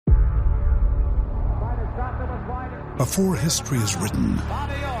Before history is written,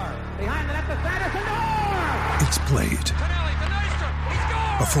 it's played.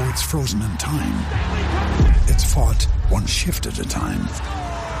 Before it's frozen in time, it's fought one shift at a time.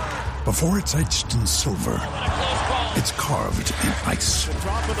 Before it's etched in silver, it's carved in ice.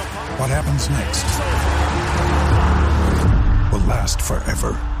 What happens next will last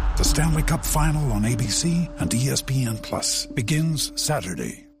forever. The Stanley Cup Final on ABC and ESPN Plus begins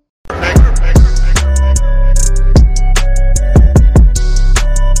Saturday.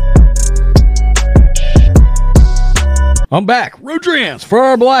 I'm back. Rudrance for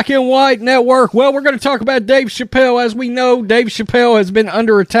our Black and White Network. Well, we're going to talk about Dave Chappelle. As we know, Dave Chappelle has been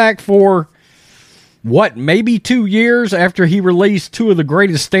under attack for, maybe 2 years after he released two of the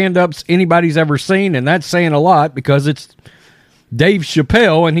greatest stand-ups anybody's ever seen, and that's saying a lot because it's Dave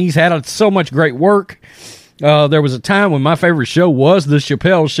Chappelle, and he's had so much great work. There was a time when my favorite show was The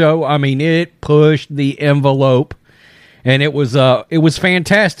Chappelle Show. I mean, it pushed the envelope, and it was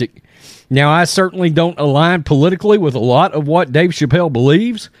fantastic. Now, I certainly don't align politically with a lot of what Dave Chappelle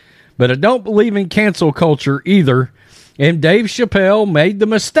believes, but I don't believe in cancel culture either. And Dave Chappelle made the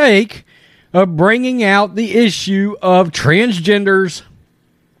mistake of bringing out the issue of transgenders.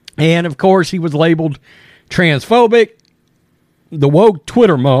 And, of course, he was labeled transphobic. The woke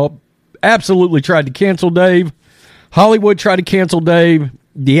Twitter mob absolutely tried to cancel Dave. Hollywood tried to cancel Dave.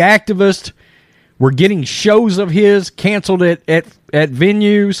 The activists were getting shows of his canceled at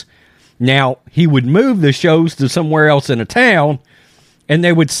venues. Now, he would move the shows to somewhere else in a town, and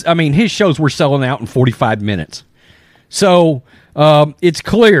his shows were selling out in 45 minutes. So, it's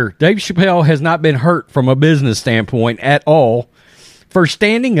clear Dave Chappelle has not been hurt from a business standpoint at all for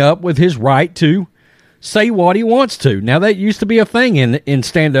standing up with his right to say what he wants to. Now, that used to be a thing in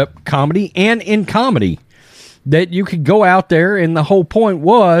stand-up comedy and in comedy, that you could go out there, and the whole point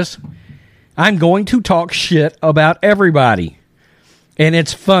was, I'm going to talk shit about everybody. And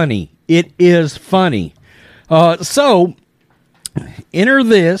it's funny. It is funny. So, enter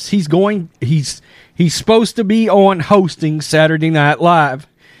this. He's supposed to be on hosting Saturday Night Live.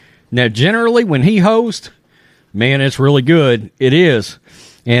 Now, generally, when he hosts, man, it's really good. It is.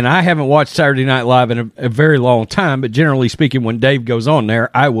 And I haven't watched Saturday Night Live in a very long time, but generally speaking, when Dave goes on there,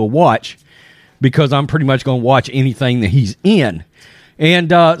 I will watch because I'm pretty much going to watch anything that he's in.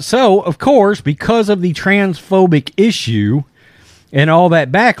 And so, of course, because of the transphobic issue and all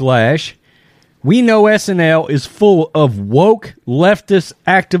that backlash, we know SNL is full of woke, leftist,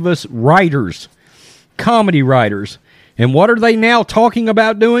 activist writers, comedy writers. And what are they now talking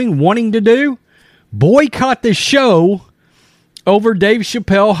about doing, wanting to do? Boycott the show over Dave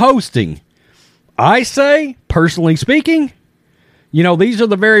Chappelle hosting. I say, personally speaking, these are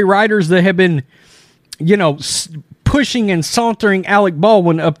the very writers that have been, pushing and sauntering Alec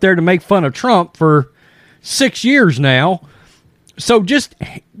Baldwin up there to make fun of Trump for 6 years now. So just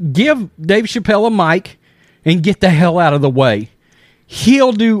give Dave Chappelle a mic and get the hell out of the way.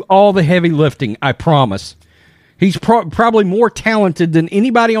 He'll do all the heavy lifting, I promise. He's probably more talented than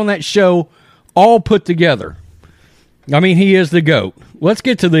anybody on that show all put together. I mean, he is the GOAT. Let's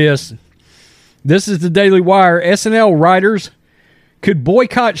get to this. This is the Daily Wire. SNL writers could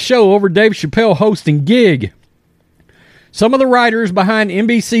boycott show over Dave Chappelle hosting gig. Some of the writers behind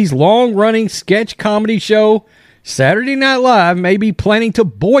NBC's long-running sketch comedy show Saturday Night Live may be planning to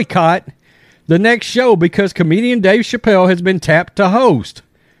boycott the next show because comedian Dave Chappelle has been tapped to host.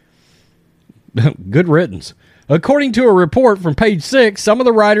 Good riddance. According to a report from Page 6, some of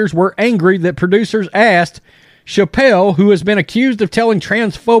the writers were angry that producers asked Chappelle, who has been accused of telling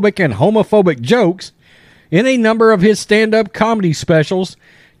transphobic and homophobic jokes in a number of his stand-up comedy specials,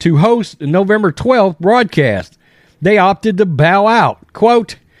 to host the November 12th broadcast. They opted to bow out.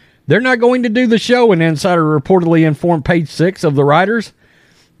 Quote, they're not going to do the show, an insider reportedly informed Page 6 of the writers,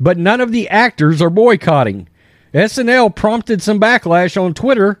 but none of the actors are boycotting. SNL prompted some backlash on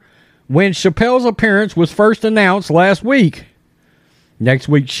Twitter when Chappelle's appearance was first announced last week. Next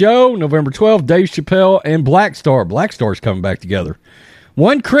week's show, November 12th, Dave Chappelle and Black Star. Black Star's coming back together.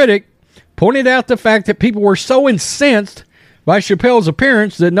 One critic pointed out the fact that people were so incensed by Chappelle's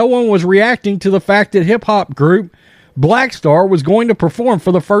appearance that no one was reacting to the fact that hip-hop group Black Star was going to perform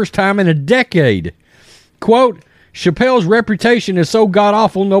for the first time in a decade. Quote, Chappelle's reputation is so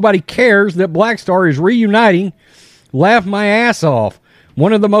god-awful nobody cares that Black Star is reuniting. Laugh my ass off.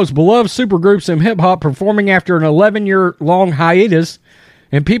 One of the most beloved supergroups in hip-hop performing after an 11-year-long hiatus,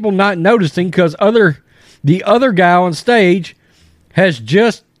 and people not noticing because the other guy on stage has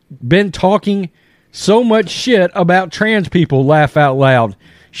just been talking so much shit about trans people. Laugh out loud.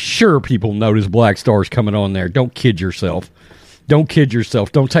 Sure, people notice Black Star's coming on there. Don't kid yourself. Don't kid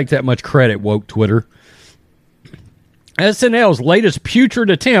yourself. Don't take that much credit, woke Twitter. SNL's latest putrid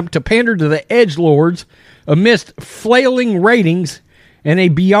attempt to pander to the edgelords amidst flailing ratings and a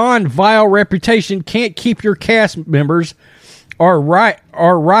beyond vile reputation can't keep your cast members or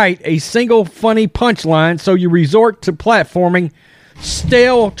write a single funny punchline, so you resort to platforming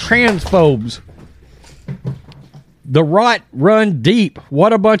stale transphobes. The rot run deep.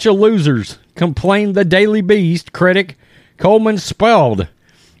 What a bunch of losers, complained the Daily Beast critic Coleman Speld.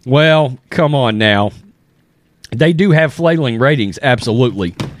 Well, come on now. They do have flailing ratings,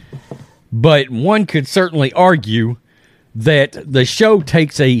 absolutely. But one could certainly argue that the show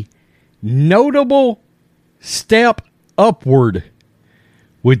takes a notable step upward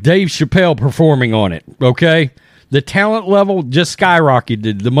with Dave Chappelle performing on it, okay? The talent level just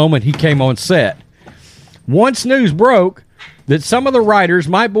skyrocketed the moment he came on set. Once news broke that some of the writers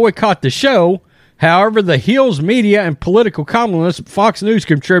might boycott the show, however, the Hills Media and political columnist Fox News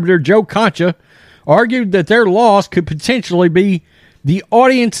contributor Joe Concha argued that their loss could potentially be the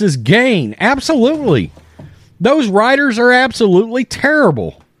audience's gain. Absolutely. Those writers are absolutely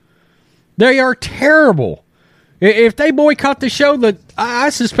terrible. They are terrible. If they boycott the show, I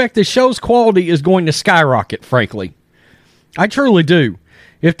suspect the show's quality is going to skyrocket, frankly. I truly do.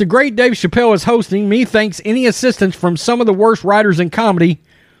 If the great Dave Chappelle is hosting, methinks any assistance from some of the worst writers in comedy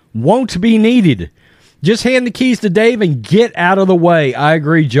won't be needed. Just hand the keys to Dave and get out of the way. I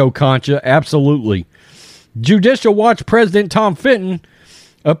agree, Joe Concha. Absolutely. Judicial Watch President Tom Fenton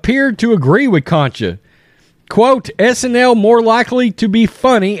appeared to agree with Concha. Quote, SNL more likely to be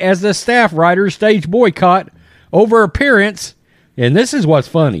funny as the staff writers stage boycott over appearance, and this is what's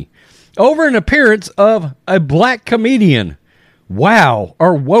funny, over an appearance of a black comedian. Wow,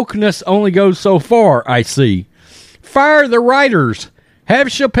 our wokeness only goes so far, I see. Fire the writers. Have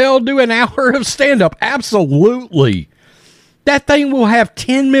Chappelle do an hour of stand-up. Absolutely. That thing will have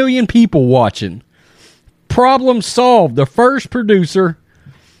 10 million people watching. Problem solved. The first producer,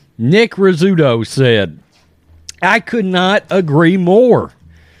 Nick Rizzuto, said, I could not agree more.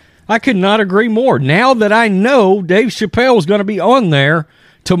 I could not agree more. Now that I know Dave Chappelle is going to be on there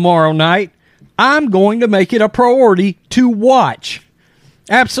tomorrow night, I'm going to make it a priority to watch.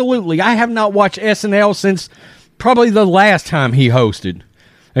 Absolutely. I have not watched SNL since probably the last time he hosted,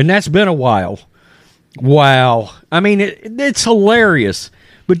 and that's been a while. Wow. I mean, it's hilarious.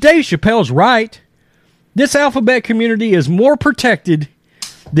 But Dave Chappelle's right. This alphabet community is more protected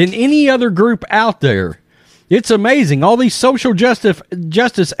than any other group out there. It's amazing, all these social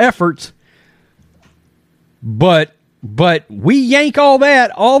justice efforts, but we yank all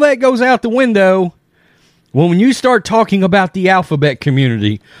that goes out the window when you start talking about the alphabet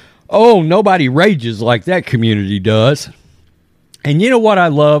community. Oh, nobody rages like that community does. And you know what I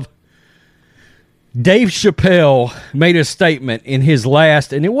love? Dave Chappelle made a statement in his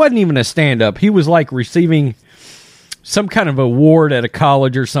last, and it wasn't even a stand-up. He was like receiving some kind of award at a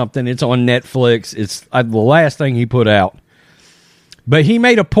college or something. It's on Netflix. It's the last thing he put out. But he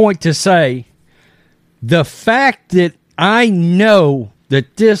made a point to say, the fact that I know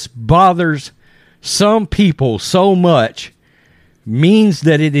that this bothers some people so much means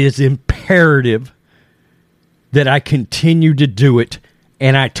that it is imperative that I continue to do it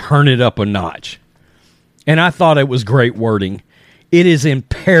and I turn it up a notch. And I thought it was great wording. It is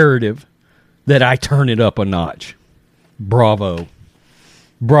imperative that I turn it up a notch. Bravo.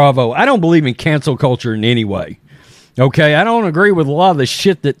 Bravo. I don't believe in cancel culture in any way. Okay, I don't agree with a lot of the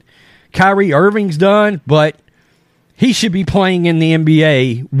shit that Kyrie Irving's done, but he should be playing in the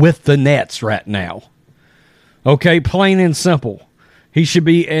NBA with the Nets right now. Okay, plain and simple. He should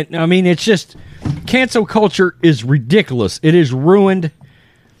be, I mean, it's just, cancel culture is ridiculous. It has ruined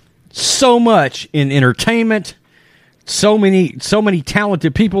so much in entertainment. So many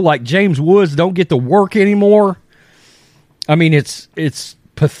talented people like James Woods don't get to work anymore. I mean, it's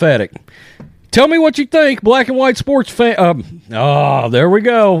pathetic. Tell me what you think, black and white sports fan. There we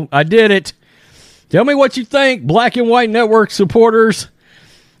go. I did it. Tell me what you think, Black and White Network supporters.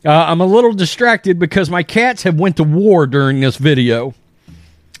 I'm a little distracted because my cats have went to war during this video.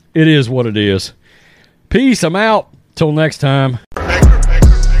 It is what it is. Peace. I'm out. Till next time.